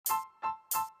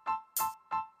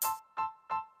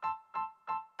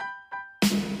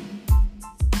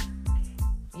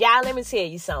Y'all, let me tell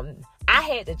you something. I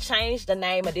had to change the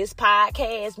name of this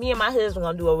podcast. Me and my husband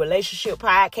going to do a relationship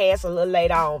podcast a little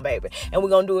later on, baby. And we're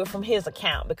going to do it from his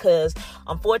account because,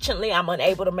 unfortunately, I'm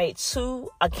unable to make 2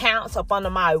 accounts up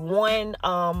under my one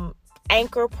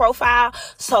Anchor profile.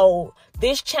 So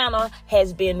this channel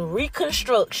has been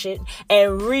reconstructed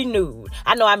and renewed.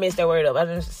 I know I messed that word up. I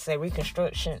didn't say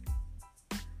reconstruction.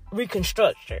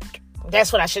 Reconstructed.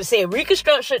 That's what I should say.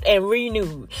 Reconstructed and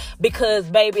renewed. Because,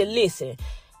 baby, listen.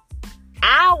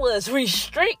 I was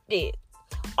restricted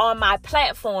on my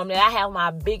platform that I have my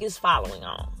biggest following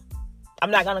on. I'm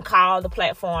not going to call the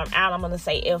platform out. I'm going to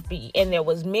say FB. And there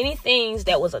was many things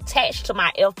that was attached to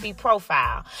my FB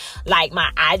profile, like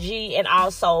my IG and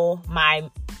also my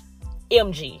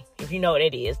MG, if you know what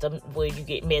it is, where you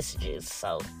get messages.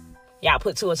 So y'all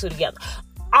put 2 and 2 together.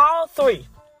 All 3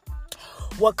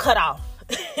 were cut off.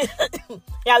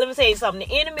 Y'all, let me tell you something.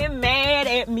 The enemy mad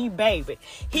at me, baby.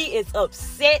 He is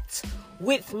upset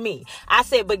with me. I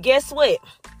said, but guess what?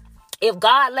 If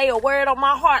God lay a word on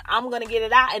my heart, I'm going to get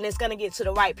it out and it's going to get to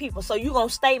the right people. So you're going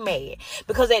to stay mad.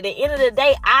 Because at the end of the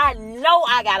day, I know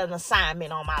I got an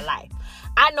assignment on my life.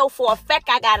 I know for a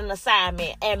fact I got an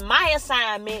assignment. And my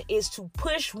assignment is to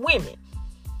push women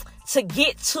to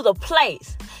get to the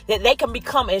place that they can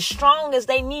become as strong as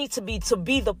they need to be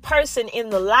the person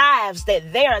in the lives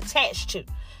that they're attached to.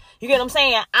 You get what I'm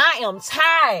saying? I am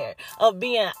tired of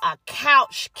being a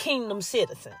couch kingdom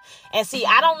citizen. And see,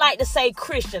 I don't like to say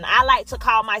Christian. I like to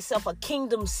call myself a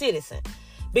kingdom citizen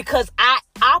because I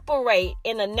operate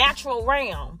in a natural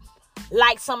realm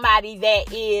like somebody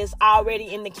that is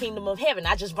already in the kingdom of heaven.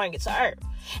 I just bring it to earth.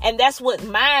 And that's what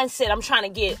mindset I'm trying to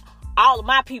get all of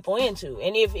my people into.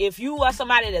 And if you are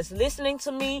somebody that's listening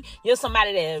to me, you're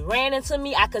somebody that ran into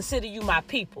me, I consider you my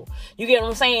people. You get what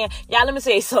I'm saying? Y'all, let me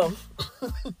say something.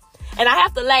 And I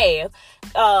have to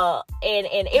laugh.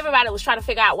 And everybody was trying to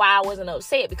figure out why I wasn't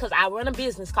upset because I run a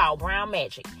business called Brown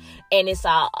Magic. And it's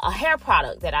a hair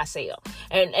product that I sell.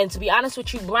 And to be honest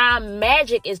with you, Brown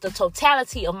Magic is the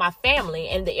totality of my family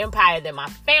and the empire that my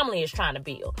family is trying to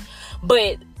build.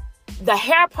 But the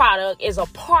hair product is a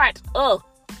part of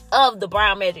the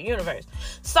Brown Magic universe.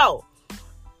 So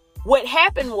what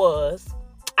happened was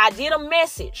I did a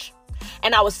message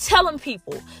and I was telling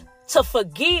people to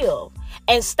forgive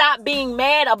and stop being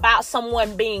mad about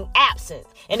someone being absent.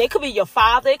 And it could be your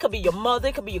father, it could be your mother,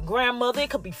 it could be your grandmother, it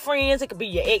could be friends, it could be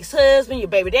your ex-husband, your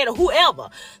baby daddy, whoever.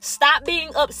 Stop being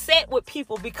upset with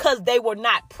people because they were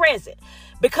not present.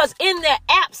 Because in their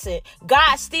absence,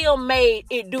 God still made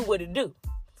it do what it do.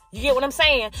 You get what I'm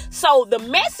saying? So the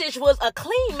message was a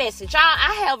clean message.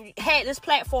 I have had this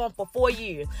platform for 4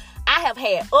 years. I have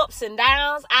had ups and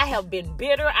downs. I have been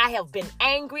bitter. I have been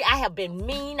angry. I have been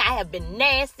mean. I have been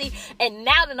nasty. And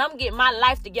now that I'm getting my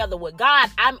life together with God,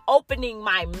 I'm opening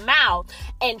my mouth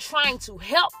and trying to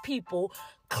help people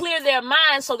clear their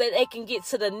minds so that they can get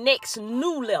to the next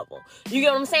new level. You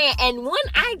get what I'm saying? And when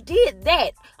I did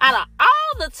that, out of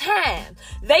all the time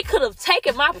they could have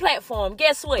taken my platform,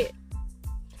 guess what?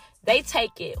 They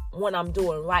take it when I'm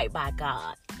doing right by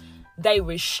God. They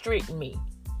restrict me.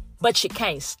 But you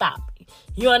can't stop me.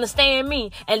 You understand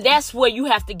me? And that's where you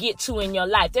have to get to in your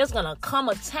life. There's going to come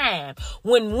a time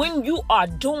when you are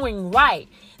doing right,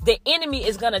 the enemy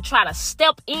is going to try to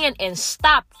step in and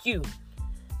stop you.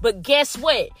 But guess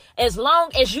what? As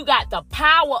long as you got the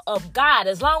power of God,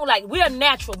 as long like we're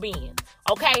natural beings,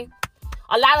 okay?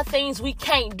 A lot of things we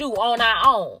can't do on our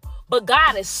own. But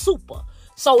God is super.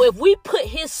 So if we put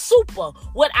his super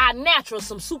with our natural,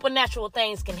 some supernatural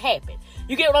things can happen.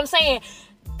 You get what I'm saying?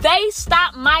 They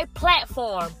stopped my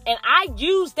platform and I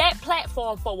used that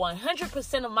platform for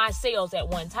 100% of my sales at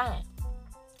one time.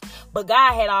 But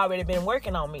God had already been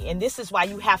working on me. And this is why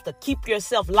you have to keep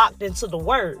yourself locked into the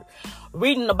word.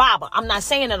 Reading the Bible. I'm not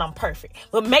saying that I'm perfect,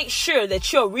 but make sure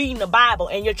that you're reading the Bible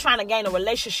and you're trying to gain a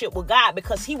relationship with God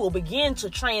because he will begin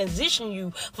to transition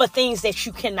you for things that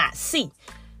you cannot see.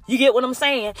 You get what I'm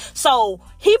saying? So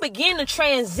he began to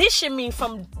transition me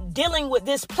from dealing with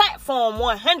this platform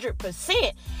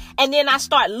 100%. And then I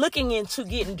start looking into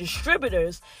getting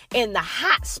distributors in the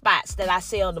hot spots that I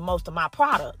sell the most of my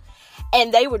product.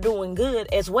 And they were doing good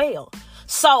as well.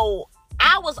 So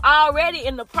I was already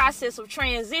in the process of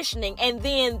transitioning. And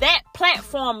then that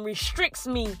platform restricts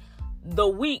me the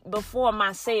week before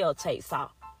my sale takes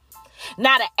off.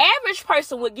 Now, the average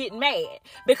person would get mad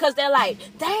because they're like,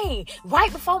 dang,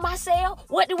 right before my sale,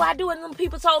 what do I do? And them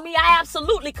people told me I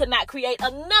absolutely could not create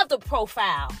another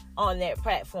profile on that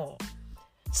platform.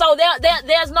 So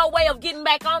there's no way of getting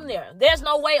back on there. There's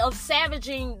no way of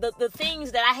savaging the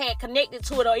things that I had connected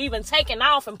to it, or even taking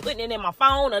off and putting it in my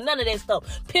phone, or none of that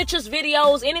stuff. Pictures,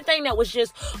 videos, anything that was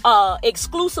just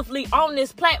exclusively on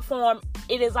this platform,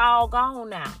 it is all gone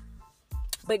now.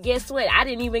 But guess what? I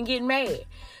didn't even get mad.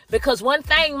 Because one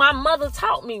thing my mother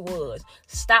taught me was,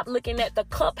 stop looking at the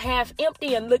cup half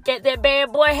empty and look at that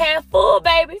bad boy half full,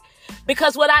 baby.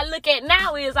 Because what I look at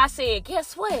now is, I said,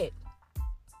 guess what?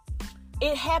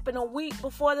 It happened a week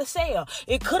before the sale.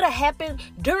 It could have happened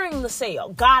during the sale.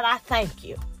 God, I thank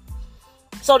you.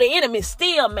 So the enemy's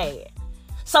still mad.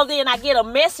 So then I get a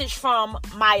message from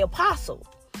my apostle.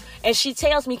 And she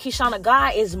tells me, Kishonna,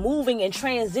 God is moving and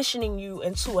transitioning you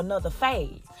into another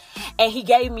phase. And he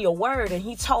gave me a word, and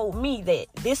he told me that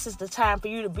this is the time for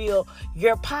you to build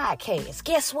your podcast.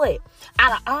 Guess what?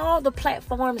 Out of all the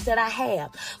platforms that I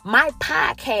have, my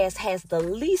podcast has the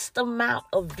least amount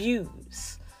of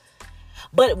views.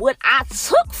 But what I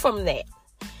took from that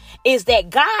is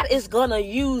that God is going to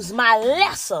use my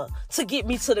lesser to get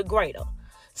me to the greater.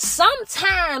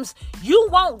 Sometimes you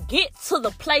won't get to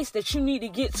the place that you need to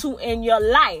get to in your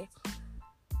life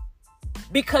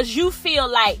because you feel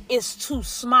like it's too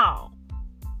small.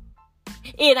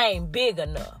 It ain't big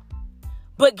enough.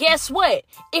 But guess what?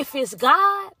 If it's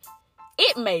God,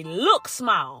 it may look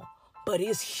small, but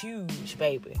it's huge,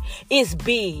 baby. It's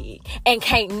big. And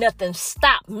can't nothing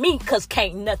stop me, because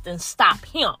can't nothing stop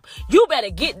him. You better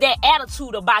get that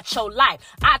attitude about your life.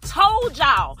 I told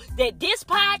y'all that this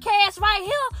podcast right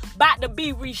here about to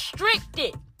be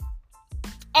restricted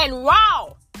and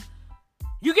raw.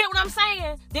 You get what I'm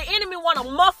saying? The enemy want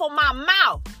to muffle my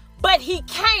mouth, but he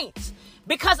can't.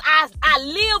 Because I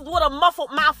lived with a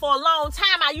muffled mouth for a long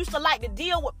time. I used to like to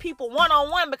deal with people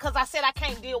one-on-one because I said I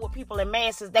can't deal with people in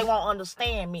masses. They won't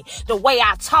understand me. The way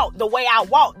I talk, the way I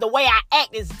walk, the way I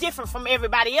act is different from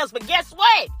everybody else. But guess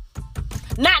what?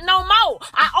 Not no more.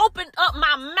 I opened up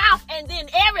my mouth and then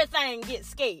everything gets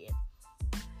scared.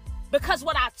 Because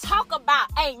what I talk about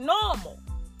ain't normal.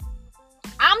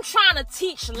 I'm trying to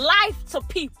teach life to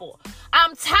people.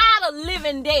 I'm tired of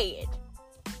living dead.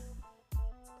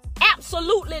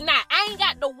 Absolutely not. I ain't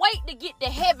got to wait to get to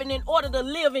heaven in order to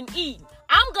live in Eden.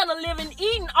 I'm going to live in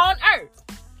Eden on earth.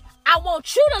 I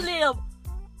want you to live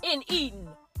in Eden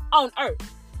on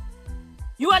earth.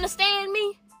 You understand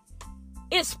me?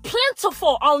 It's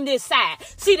plentiful on this side.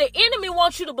 See, the enemy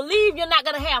wants you to believe you're not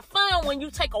going to have fun when you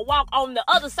take a walk on the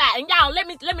other side. And y'all, let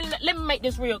me make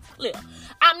this real clear.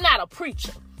 I'm not a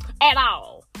preacher at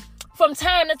all. From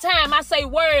time to time, I say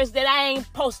words that I ain't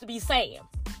supposed to be saying.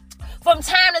 From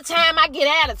time to time, I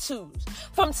get attitudes.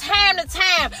 From time to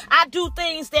time, I do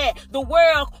things that the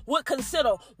world would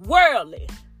consider worldly.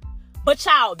 But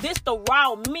y'all, this the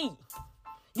raw me.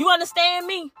 You understand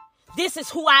me? This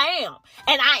is who I am.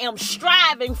 And I am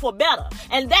striving for better.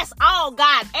 And that's all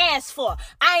God asked for.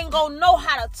 I ain't gonna know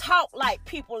how to talk like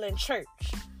people in church.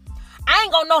 I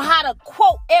ain't gonna know how to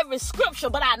quote every scripture,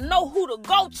 but I know who to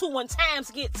go to when times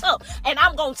get tough. And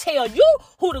I'm gonna tell you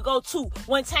who to go to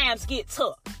when times get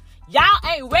tough.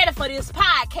 Y'all ain't ready for this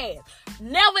podcast.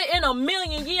 Never in a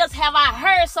million years have I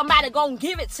heard somebody gonna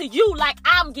give it to you like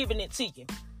I'm giving it to you.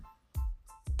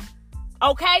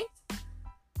 Okay?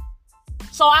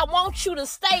 So I want you to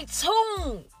stay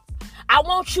tuned. I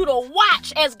want you to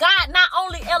watch as God not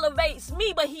only elevates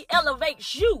me, but he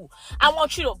elevates you. I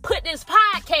want you to put this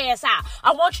podcast out.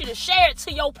 I want you to share it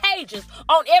to your pages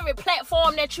on every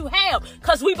platform that you have,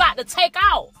 because we about to take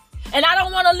off. And I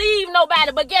don't want to leave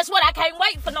nobody, but guess what? I can't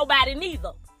wait for nobody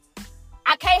neither.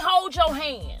 I can't hold your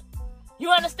hand. You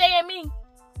understand me?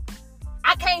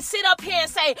 I can't sit up here and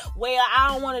say, well, I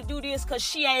don't want to do this because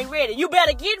she ain't ready. You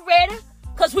better get ready,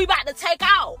 because we about to take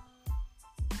off.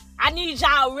 I need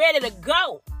y'all ready to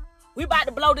go. We about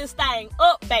to blow this thing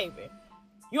up, baby.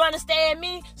 You understand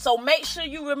me? So make sure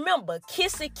you remember,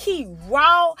 Kissy Key,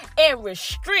 raw and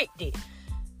restricted.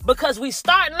 Because we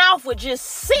starting off with just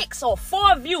 6 or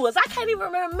 4 viewers. I can't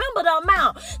even remember the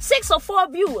amount. 6 or 4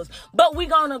 viewers. But we're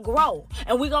going to grow.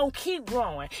 And we're going to keep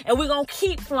growing. And we're going to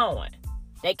keep flowing.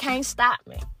 They can't stop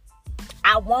me.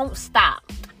 I won't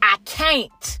stop. I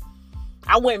can't.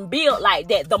 I wasn't built like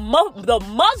that. The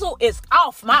muzzle is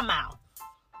off my mouth.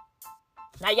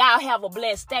 Now, y'all have a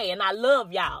blessed day. And I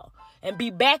love y'all. And be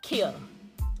back here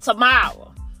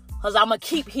tomorrow. Because I'm going to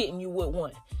keep hitting you with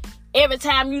one. Every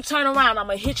time you turn around, I'm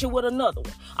going to hit you with another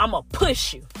one. I'm going to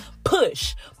push you.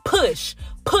 Push, push,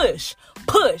 push,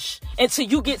 push until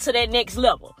you get to that next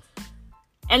level.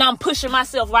 And I'm pushing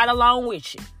myself right along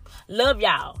with you. Love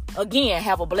y'all. Again,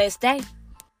 have a blessed day.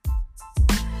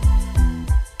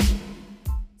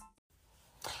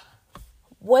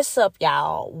 What's up,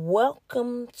 y'all?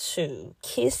 Welcome to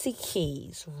Kissy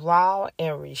Keys Raw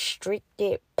and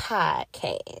Restricted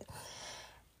Podcast.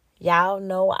 Y'all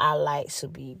know I like to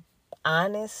be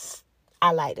honest.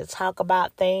 I like to talk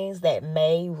about things that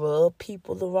may rub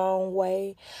people the wrong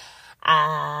way.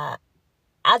 I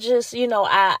just,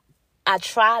 I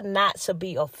try not to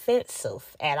be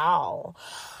offensive at all.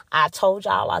 I told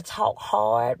y'all I talk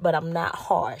hard, but I'm not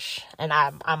harsh. And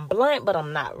I'm blunt, but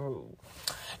I'm not rude.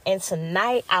 And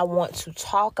tonight I want to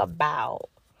talk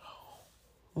about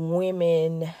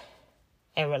women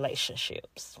and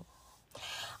relationships.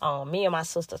 Me and my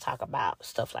sister talk about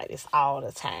stuff like this all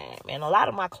the time. And a lot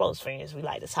of my close friends, we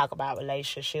like to talk about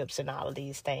relationships and all of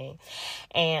these things.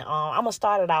 And I'm going to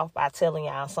start it off by telling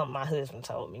y'all something my husband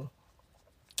told me.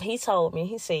 He told me,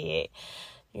 he said,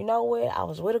 you know what? I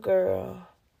was with a girl.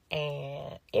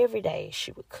 And every day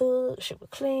she would cook, she would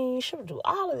clean, she would do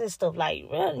all of this stuff. Like,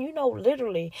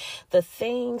 literally the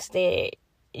things that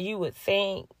you would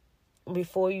think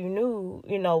before we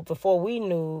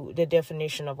knew the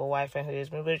definition of a wife and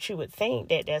husband. But you would think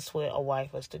that that's what a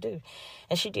wife was to do.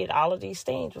 And she did all of these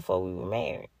things before we were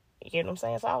married. You get what I'm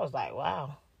saying? So I was like,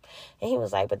 wow. And he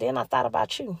was like, but then I thought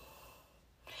about you.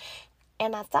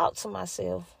 And I thought to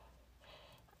myself,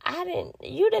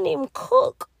 you didn't even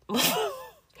cook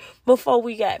before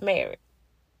we got married.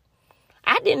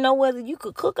 I didn't know whether you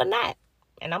could cook or not.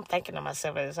 And I'm thinking to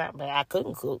myself at the time, but I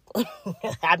couldn't cook.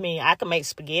 I mean, I can make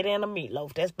spaghetti and a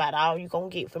meatloaf. That's about all you gonna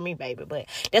get from me, baby. But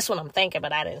that's what I'm thinking,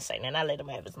 but I didn't say that. I let him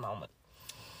have his moment.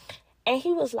 And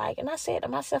he was like, and I said to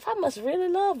myself, I must really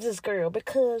love this girl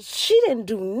because she didn't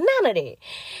do none of that.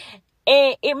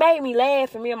 And it made me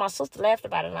laugh, and me and my sister laughed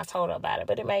about it, and I told her about it.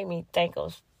 But it made me think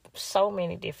of so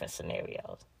many different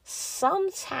scenarios.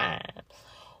 Sometimes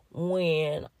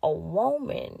when a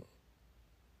woman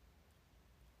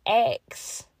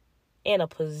acts in a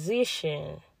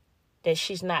position that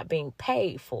she's not being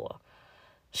paid for,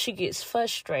 she gets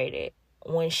frustrated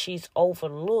when she's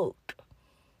overlooked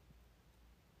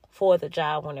for the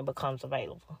job when it becomes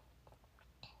available.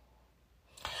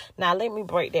 Now, let me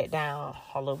break that down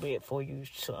a little bit for you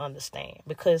to understand.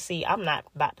 Because, see, I'm not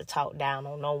about to talk down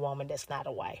on no woman that's not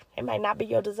a wife. It may not be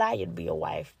your desire to be a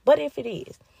wife. But if it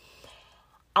is,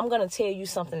 I'm going to tell you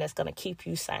something that's going to keep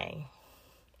you sane.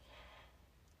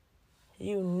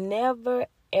 You never,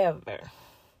 ever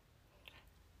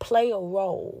play a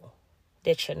role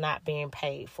that you're not being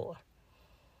paid for.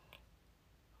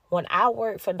 When I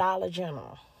worked for Dollar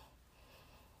General,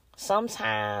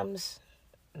 sometimes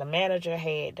the manager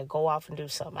had to go off and do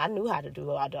something. I knew how to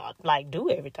do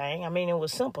everything. I mean, it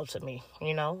was simple to me,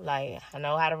 like I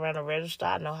know how to run a register.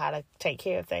 I know how to take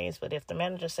care of things. But if the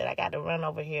manager said, I got to run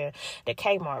over here to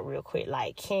Kmart real quick,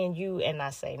 like, can you? And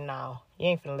I say, no, you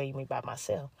ain't finna leave me by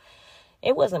myself.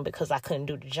 It wasn't because I couldn't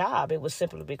do the job. It was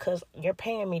simply because you're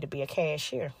paying me to be a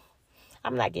cashier.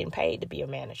 I'm not getting paid to be a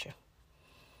manager.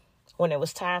 When it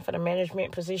was time for the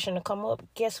management position to come up,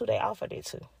 guess who they offered it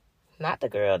to? Not the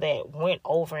girl that went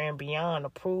over and beyond to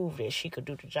prove that she could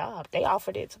do the job. They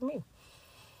offered it to me.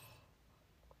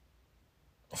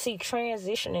 See,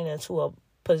 transitioning into a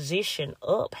position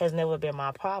up has never been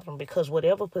my problem because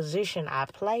whatever position I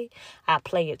play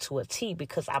it to a T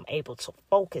because I'm able to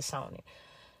focus on it.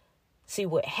 See,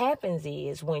 what happens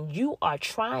is when you are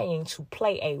trying to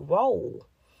play a role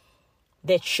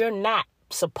that you're not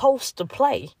supposed to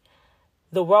play,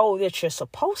 the role that you're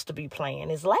supposed to be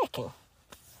playing is lacking.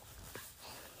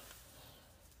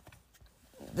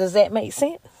 Does that make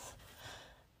sense?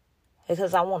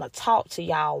 Because I want to talk to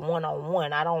y'all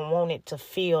one-on-one. I don't want it to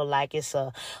feel like it's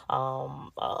a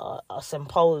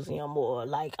symposium or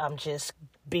like I'm just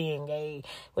being a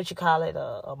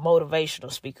motivational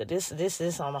speaker. This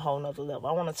is on a whole nother level.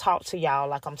 I want to talk to y'all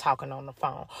like I'm talking on the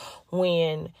phone.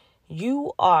 When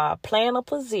you are playing a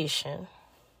position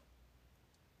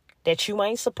that you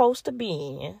ain't supposed to be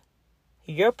in,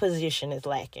 your position is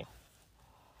lacking.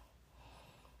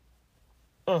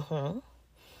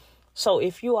 So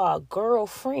if you are a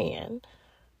girlfriend,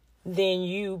 then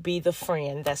you be the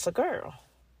friend that's a girl.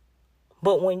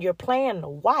 But when you're playing the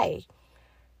wife,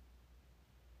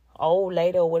 old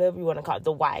lady or whatever you want to call it,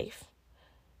 the wife,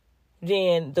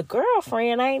 then the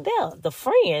girlfriend ain't there. The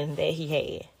friend that he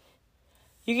had.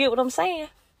 You get what I'm saying?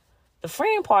 The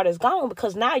friend part is gone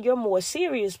because now you're more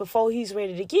serious before he's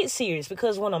ready to get serious.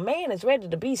 Because when a man is ready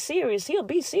to be serious, he'll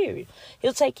be serious.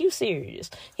 He'll take you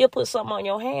serious. He'll put something on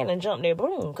your hand and jump that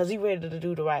broom because he's ready to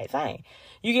do the right thing.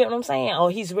 You get what I'm saying? Or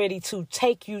he's ready to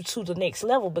take you to the next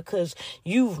level because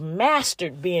you've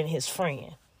mastered being his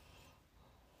friend.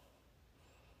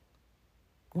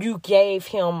 You gave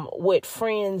him what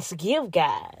friends give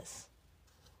guys.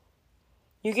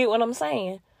 You get what I'm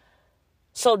saying?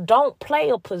 So don't play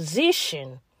a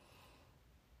position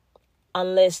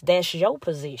unless that's your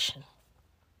position.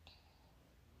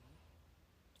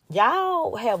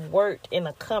 Y'all have worked in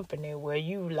a company where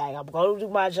you like, I'm going to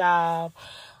do my job,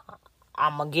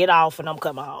 I'm going to get off and I'm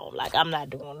coming home. Like, I'm not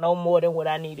doing no more than what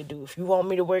I need to do. If you want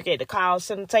me to work at the call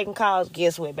center taking calls,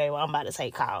 guess what, baby? I'm about to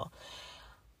take calls.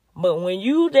 But when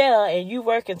you there and you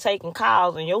working taking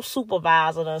calls and your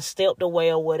supervisor done stepped away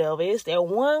or whatever, it's that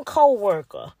one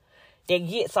coworker that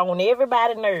gets on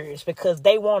everybody's nerves because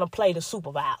they want to play the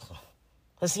supervisor.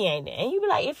 Because he ain't there. And you be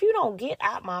like, if you don't get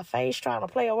out my face trying to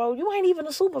play a role, you ain't even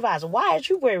a supervisor. Why is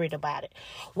you worried about it?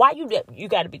 Why you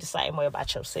got to be the same way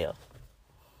about yourself?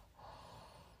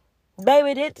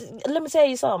 Baby, let me tell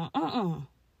you something.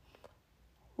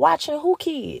 Watching who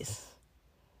kids?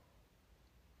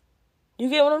 You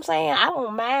get what I'm saying? I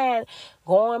don't mind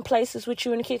going places with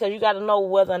you and the kids because you got to know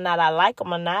whether or not I like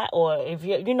them or not. Or if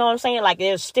you know what I'm saying? Like,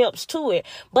 there's steps to it.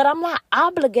 But I'm not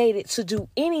obligated to do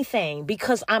anything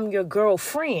because I'm your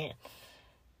girlfriend.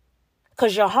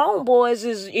 Because your homeboys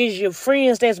is your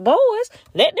friends that's boys.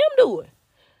 Let them do it.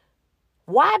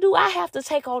 Why do I have to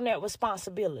take on that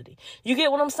responsibility? You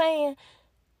get what I'm saying?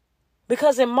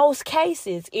 Because in most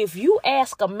cases, if you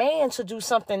ask a man to do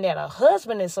something that a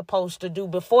husband is supposed to do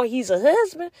before he's a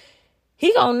husband,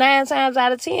 he gonna 9 times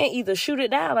out of 10 either shoot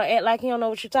it down or act like he don't know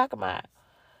what you're talking about.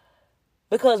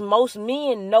 Because most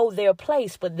men know their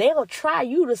place, but they'll try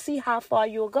you to see how far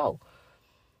you'll go.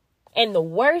 And the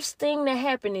worst thing that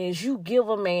happen is you give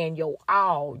a man your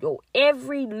all, your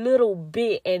every little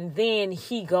bit, and then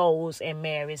he goes and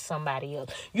marries somebody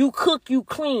else. You cook, you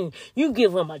clean, you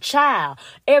give him a child.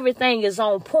 Everything is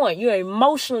on point. You're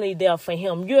emotionally there for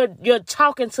him. You're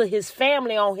talking to his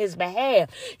family on his behalf.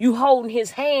 You holding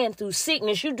his hand through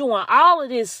sickness. You doing all of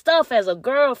this stuff as a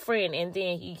girlfriend, and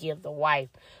then he give the wife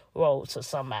role to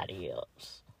somebody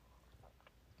else.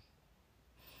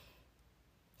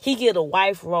 He get a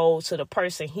wife role to the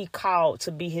person he called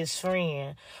to be his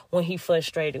friend when he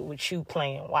frustrated with you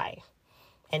playing wife.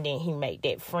 And then he make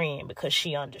that friend because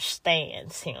she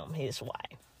understands him, his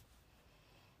wife.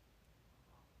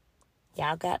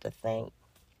 Y'all got to think.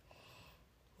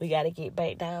 We got to get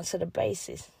back down to the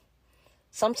basics.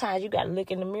 Sometimes you got to look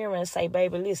in the mirror and say,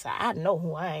 baby, listen, I know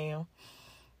who I am.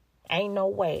 Ain't no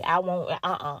way. I won't,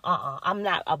 I'm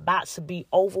not about to be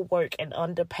overworked and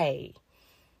underpaid.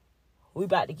 We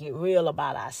about to get real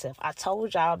about ourselves. I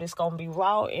told y'all this going to be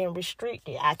raw and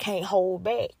restricted. I can't hold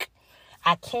back.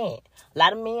 I can't. A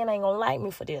lot of men ain't going to like me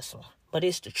for this one. But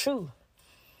it's the truth.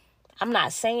 I'm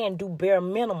not saying do bare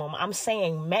minimum. I'm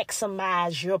saying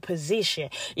maximize your position.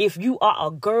 If you are a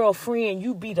girlfriend,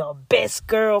 you be the best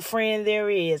girlfriend there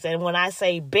is. And when I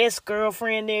say best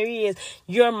girlfriend there is,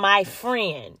 you're my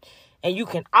friend. And you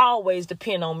can always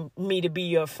depend on me to be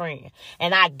your friend.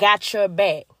 And I got your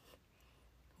back.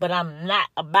 But I'm not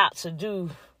about to do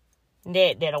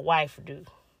that a wife do.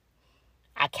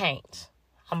 I can't.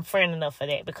 I'm friend enough for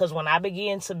that. Because when I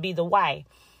begin to be the wife,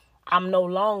 I'm no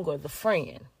longer the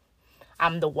friend.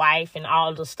 I'm the wife and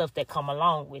all the stuff that come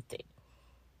along with it.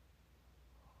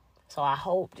 So I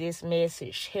hope this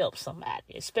message helps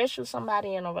somebody, especially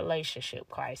somebody in a relationship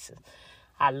crisis.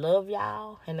 I love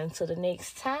y'all. And until the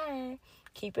next time,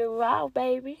 keep it raw,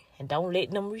 baby. And don't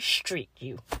let them restrict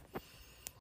you.